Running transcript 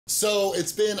So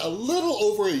it's been a little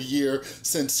over a year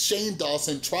since Shane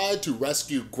Dawson tried to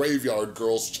rescue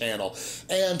Grav3YardGirl's channel.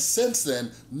 And since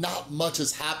then, not much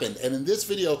has happened. And in this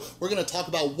video, we're gonna talk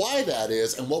about why that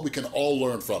is and what we can all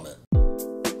learn from it.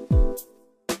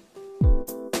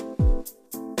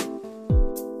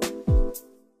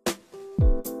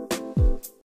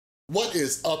 What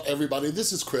is up, everybody?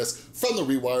 This is Chris from the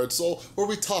Rewired Soul, where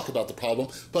we talk about the problem,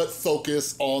 but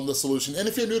focus on the solution. And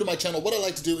if you're new to my channel, what I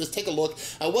like to do is take a look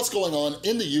at what's going on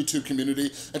in the YouTube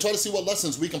community and try to see what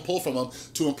lessons we can pull from them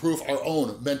to improve our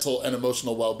own mental and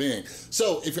emotional well-being.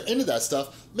 So if you're into that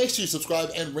stuff, make sure you subscribe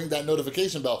and ring that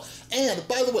notification bell. And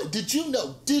by the way, did you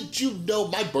know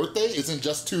my birthday is in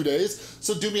just 2 days?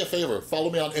 So do me a favor, follow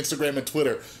me on Instagram and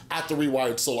Twitter at the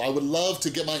Rewired Soul. I would love to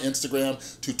get my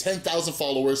Instagram to 10,000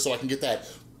 followers so I can get that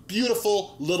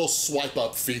beautiful little swipe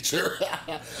up feature.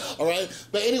 All right,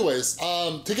 but anyways,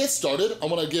 to get started, I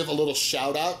wanna give a little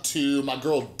shout out to my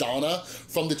girl Donna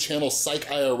from the channel Psych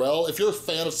IRL. If you're a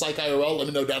fan of Psych IRL, let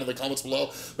me know down in the comments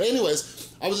below. But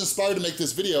anyways, I was inspired to make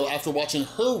this video after watching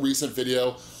her recent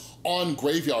video on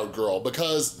Grav3YardGirl,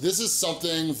 because this is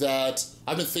something that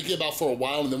I've been thinking about for a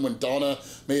while, and then when Donna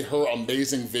made her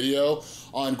amazing video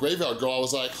on Grav3YardGirl, I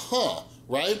was like, huh,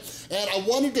 right? And I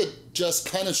wanted to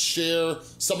just kind of share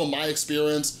some of my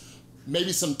experience,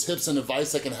 maybe some tips and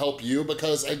advice that can help you,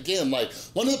 because again, like,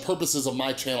 one of the purposes of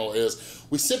my channel is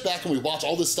we sit back and we watch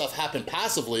all this stuff happen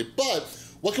passively, but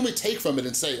what can we take from it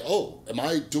and say, oh, am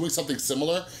I doing something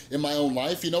similar in my own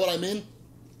life? You know what I mean?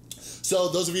 So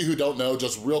those of you who don't know,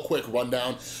 just real quick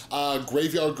rundown,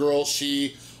 Grav3YardGirl,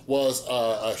 she was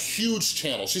a huge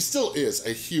channel. She still is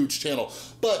a huge channel,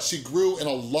 but she grew in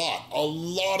a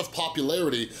lot of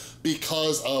popularity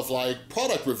because of like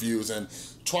product reviews and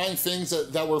trying things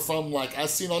that were from like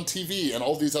as seen on TV and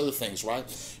all these other things,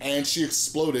 right? And she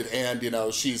exploded, and you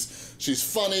know, she's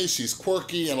funny, she's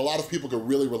quirky, and a lot of people could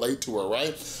really relate to her,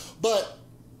 right? But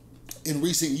in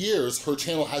recent years, her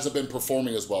channel hasn't been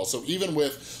performing as well. So even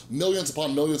with millions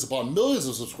upon millions upon millions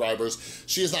of subscribers,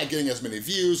 she is not getting as many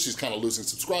views. She's kind of losing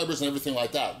subscribers and everything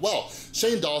like that. Well,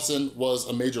 Shane Dawson was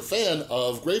a major fan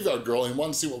of Grav3YardGirl and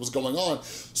wanted to see what was going on.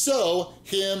 So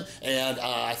him and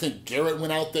I think Garrett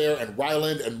went out there, and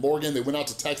Ryland and Morgan, they went out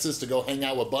to Texas to go hang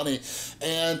out with Bunny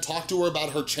and talk to her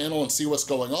about her channel and see what's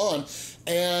going on.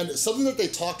 And something that they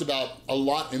talked about a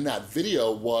lot in that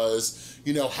video was,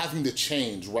 you know, having to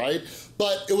change, right?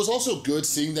 But it was also good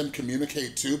seeing them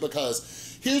communicate too,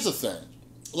 because here's the thing,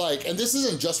 like, and this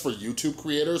isn't just for YouTube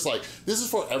creators, like, this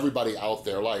is for everybody out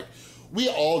there. Like, we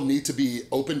all need to be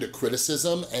open to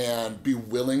criticism and be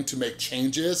willing to make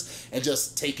changes and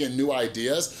just take in new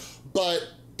ideas, but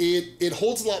it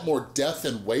holds a lot more depth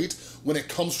and weight when it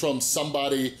comes from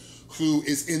somebody who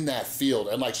is in that field.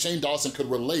 And like, Shane Dawson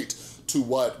could relate to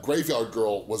what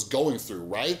Grav3YardGirl was going through,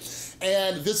 right?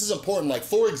 And this is important. Like,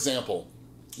 for example,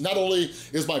 not only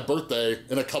is my birthday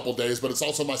in a couple days, but it's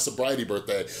also my sobriety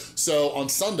birthday. So on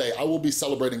Sunday, I will be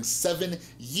celebrating 7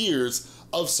 years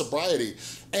of sobriety,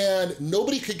 and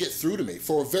nobody could get through to me.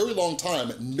 For a very long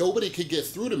time, nobody could get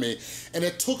through to me, and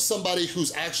it took somebody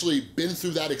who's actually been through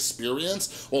that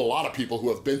experience, well, a lot of people who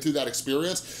have been through that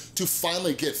experience, to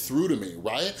finally get through to me,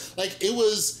 right? Like, it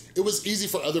was easy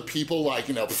for other people, like,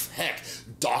 you know, heck,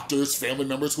 doctors, family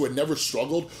members who had never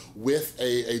struggled with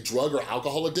a drug or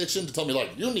alcohol addiction to tell me,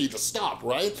 like, you need to stop,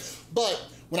 right? But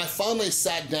when I finally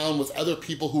sat down with other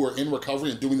people who were in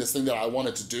recovery and doing this thing that I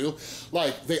wanted to do,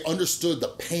 like, they understood the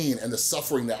pain and the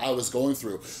suffering that I was going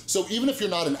through. So even if you're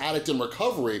not an addict in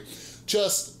recovery,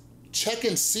 just check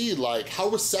and see, like, how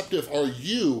receptive are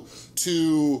you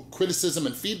to criticism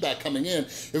and feedback coming in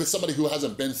if it's somebody who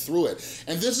hasn't been through it.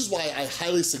 And this is why I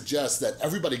highly suggest that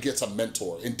everybody gets a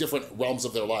mentor in different realms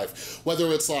of their life.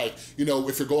 Whether it's like, you know,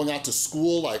 if you're going out to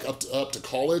school, like up to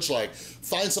college, like,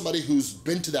 find somebody who's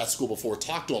been to that school before,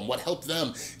 talk to them, what helped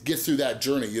them get through that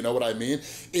journey, you know what I mean?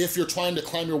 If you're trying to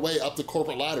climb your way up the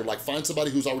corporate ladder, like, find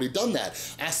somebody who's already done that.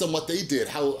 Ask them what they did,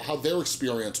 how their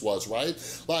experience was,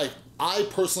 right? Like, I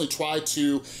personally try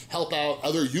to help out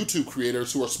other YouTube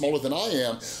creators who are smaller than I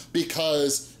am,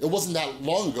 because it wasn't that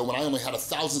long ago when I only had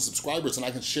 1,000 subscribers, and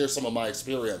I can share some of my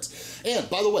experience. And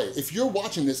by the way, if you're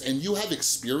watching this and you have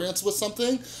experience with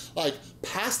something, like,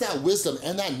 pass that wisdom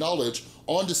and that knowledge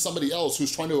on to somebody else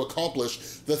who's trying to accomplish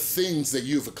the things that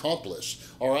you've accomplished,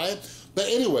 all right? But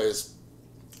anyways,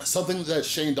 something that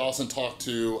Shane Dawson talked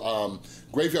to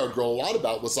Grav3YardGirl a lot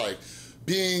about was like,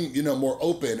 being, you know, more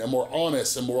open and more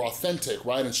honest and more authentic,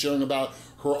 right? And sharing about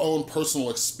her own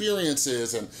personal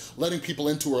experiences and letting people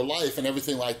into her life and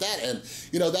everything like that. And,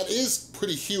 you know, that is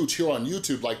pretty huge here on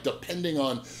YouTube, like, depending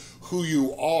on who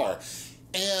you are.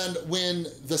 And when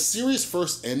the series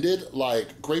first ended,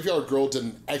 like, Graveyard Girl did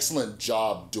an excellent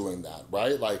job doing that,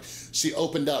 right? Like, she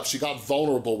opened up, she got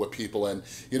vulnerable with people, and,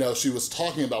 you know, she was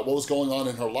talking about what was going on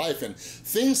in her life, and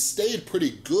things stayed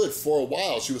pretty good for a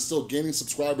while. She was still gaining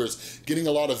subscribers, getting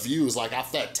a lot of views, like,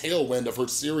 off that tailwind of her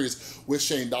series with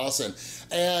Shane Dawson.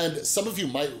 And some of you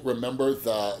might remember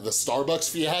the Starbucks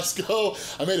fiasco.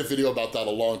 I made a video about that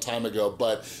a long time ago,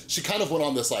 but she kind of went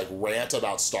on this, like, rant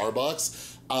about Starbucks,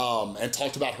 and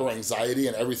talked about her anxiety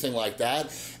and everything like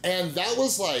that. And that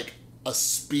was like a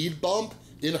speed bump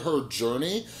in her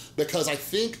journey, because I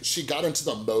think she got into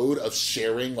the mode of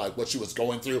sharing like what she was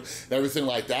going through and everything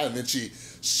like that, and then she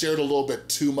shared a little bit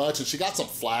too much, and she got some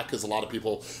flack because a lot of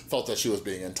people felt that she was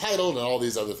being entitled and all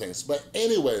these other things. But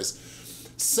anyways,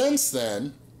 since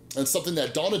then, and something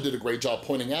that Donna did a great job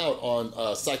pointing out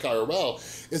on Psych IRL,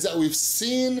 is that we've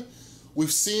seen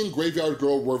Graveyard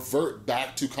Girl revert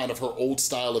back to kind of her old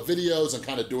style of videos and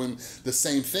kind of doing the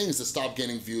same things to stop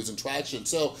gaining views and traction.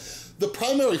 So the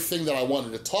primary thing that I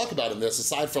wanted to talk about in this,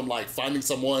 aside from like finding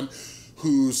someone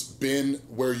who's been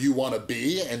where you want to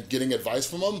be and getting advice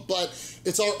from them, but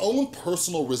it's our own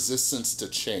personal resistance to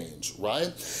change,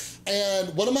 right?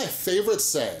 And one of my favorite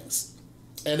sayings,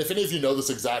 and if any of you know this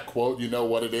exact quote, you know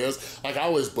what it is. Like, I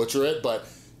always butcher it, but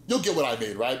you'll get what I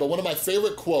mean, right? But one of my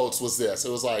favorite quotes was this.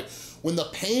 It was like, when the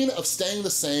pain of staying the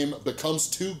same becomes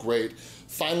too great,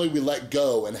 finally we let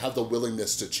go and have the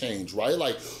willingness to change, right?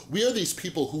 Like, we are these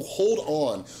people who hold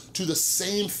on to the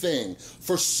same thing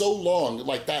for so long,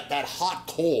 like that hot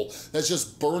coal that's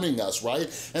just burning us,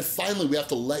 right? And finally we have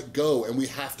to let go and we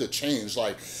have to change.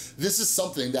 Like, this is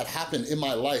something that happened in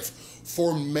my life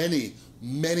for many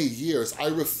years. I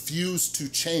refused to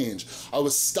change. I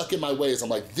was stuck in my ways. I'm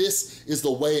like, this is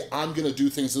the way I'm gonna do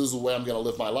things. This is the way I'm gonna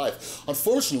live my life.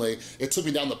 Unfortunately, it took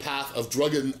me down the path of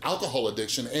drug and alcohol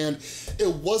addiction, and it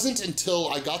wasn't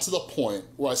until I got to the point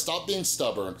where I stopped being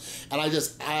stubborn and I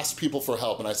just asked people for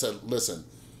help, and I said, listen,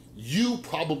 you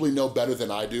probably know better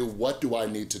than I do. What do I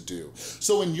need to do?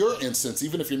 So in your instance,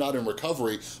 even if you're not in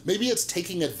recovery, maybe it's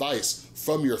taking advice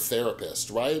from your therapist,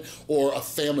 right? Or a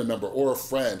family member or a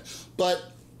friend. But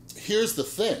here's the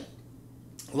thing,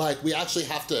 like, we actually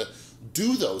have to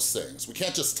do those things. We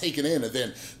can't just take it in and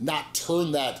then not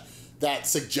turn that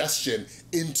suggestion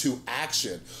into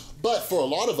action. But for a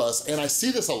lot of us, and I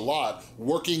see this a lot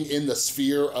working in the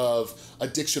sphere of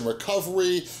addiction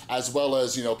recovery, as well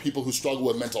as, you know, people who struggle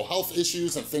with mental health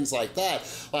issues and things like that.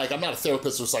 Like, I'm not a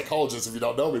therapist or psychologist if you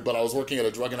don't know me, but I was working at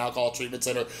a drug and alcohol treatment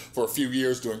center for a few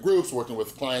years doing groups, working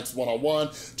with clients one-on-one,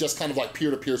 just kind of like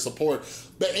peer-to-peer support.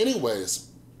 But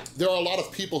anyways, there are a lot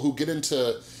of people who get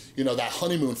into, you know, that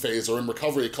honeymoon phase or in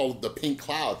recovery called the pink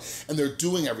cloud, and they're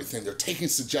doing everything. They're taking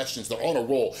suggestions, they're on a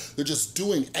roll. They're just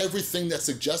doing everything that's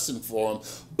suggested for them.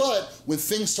 But when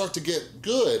things start to get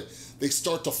good, they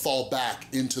start to fall back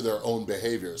into their own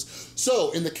behaviors.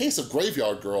 So in the case of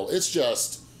Graveyard Girl, it's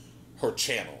just her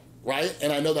channel, right?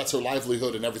 And I know that's her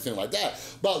livelihood and everything like that.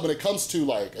 But when it comes to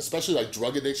like, especially like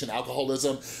drug addiction,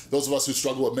 alcoholism, those of us who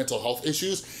struggle with mental health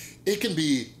issues, it can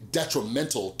be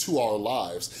detrimental to our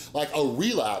lives. Like, a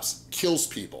relapse kills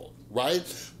people, right?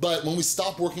 But when we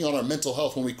stop working on our mental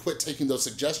health, when we quit taking those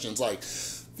suggestions, like,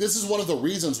 this is one of the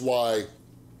reasons why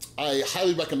I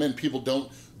highly recommend people don't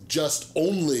just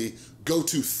only go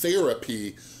to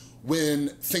therapy when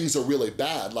things are really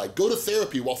bad. Like, go to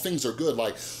therapy while things are good.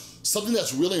 Like, something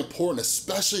that's really important,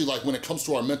 especially like when it comes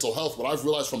to our mental health, what I've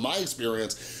realized from my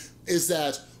experience is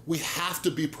that we have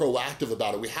to be proactive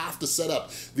about it. We have to set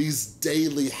up these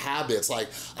daily habits. Like,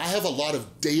 I have a lot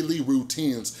of daily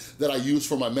routines that I use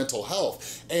for my mental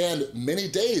health. And many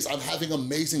days I'm having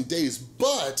amazing days,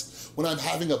 but when I'm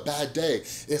having a bad day,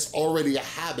 it's already a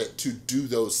habit to do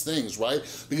those things, right?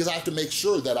 Because I have to make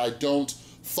sure that I don't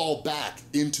fall back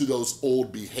into those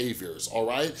old behaviors, all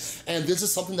right? And this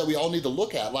is something that we all need to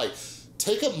look at. Like,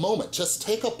 take a moment, just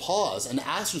take a pause and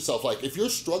ask yourself, like, if you're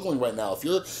struggling right now, if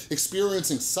you're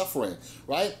experiencing suffering,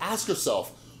 right? Ask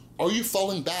yourself, are you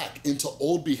falling back into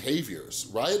old behaviors,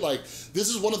 right? Like, this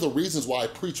is one of the reasons why I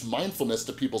preach mindfulness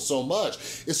to people so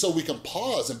much, is so we can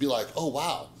pause and be like, oh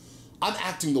wow, I'm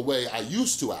acting the way I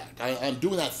used to act. I'm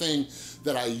doing that thing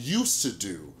that I used to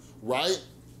do, right?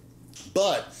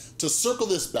 But to circle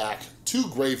this back to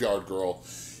Graveyard Girl,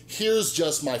 here's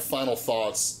just my final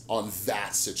thoughts on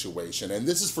that situation, and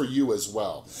this is for you as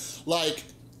well. Like,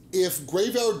 if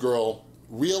Graveyard Girl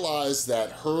realized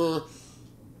that her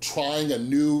trying a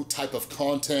new type of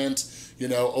content, you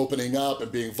know, opening up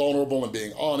and being vulnerable and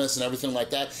being honest and everything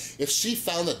like that, if she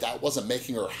found that that wasn't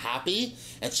making her happy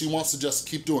and she wants to just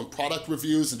keep doing product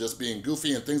reviews and just being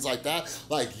goofy and things like that,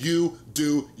 like, you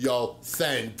do your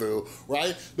thing, boo,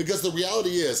 right? Because the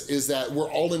reality is that we're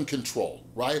all in control,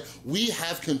 right? We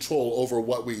have control over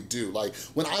what we do. Like,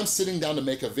 when I'm sitting down to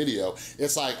make a video,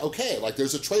 it's like, okay, like,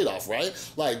 there's a trade-off, right?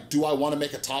 Like, do I wanna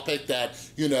make a topic that,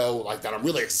 you know, like, that I'm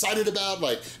really excited about?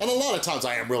 Like, and a lot of times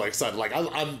I am really excited. Like,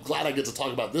 I'm glad I get to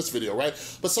talk about this video, right?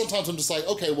 But sometimes I'm just like,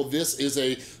 okay, well, this is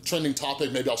a trending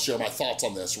topic, maybe I'll share my thoughts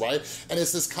on this, right? And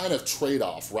it's this kind of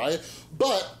trade-off, right?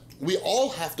 But we all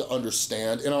have to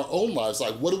understand in our own lives,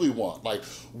 like, what do we want? Like,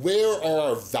 where are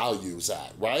our values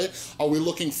at, right? Are we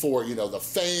looking for, you know, the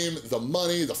fame, the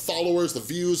money, the followers, the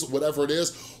views, whatever it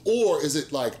is? Or is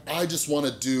it like, I just wanna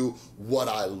do what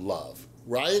I love,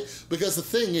 right? Because the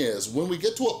thing is, when we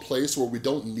get to a place where we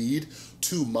don't need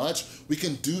too much, we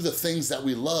can do the things that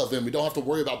we love and we don't have to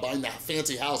worry about buying that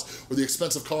fancy house or the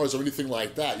expensive cars or anything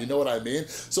like that, you know what I mean?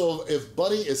 So if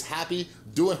Bunny is happy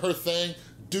doing her thing,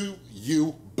 do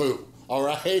you, boo. All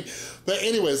right? But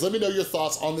anyways, let me know your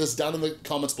thoughts on this down in the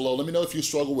comments below. Let me know if you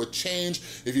struggle with change,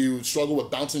 if you struggle with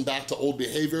bouncing back to old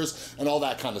behaviors and all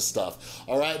that kind of stuff.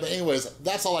 All right? But anyways,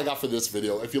 that's all I got for this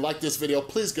video. If you like this video,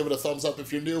 please give it a thumbs up.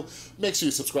 If you're new, make sure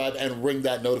you subscribe and ring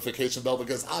that notification bell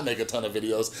because I make a ton of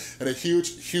videos. And a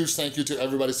huge, huge thank you to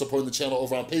everybody supporting the channel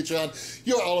over on Patreon.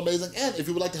 You're all amazing. And if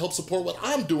you would like to help support what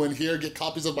I'm doing here, get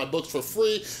copies of my books for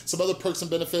free, some other perks and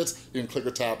benefits, you can click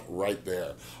or tap right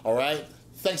there. All right?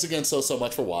 Thanks again so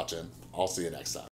much for watching. I'll see you next time.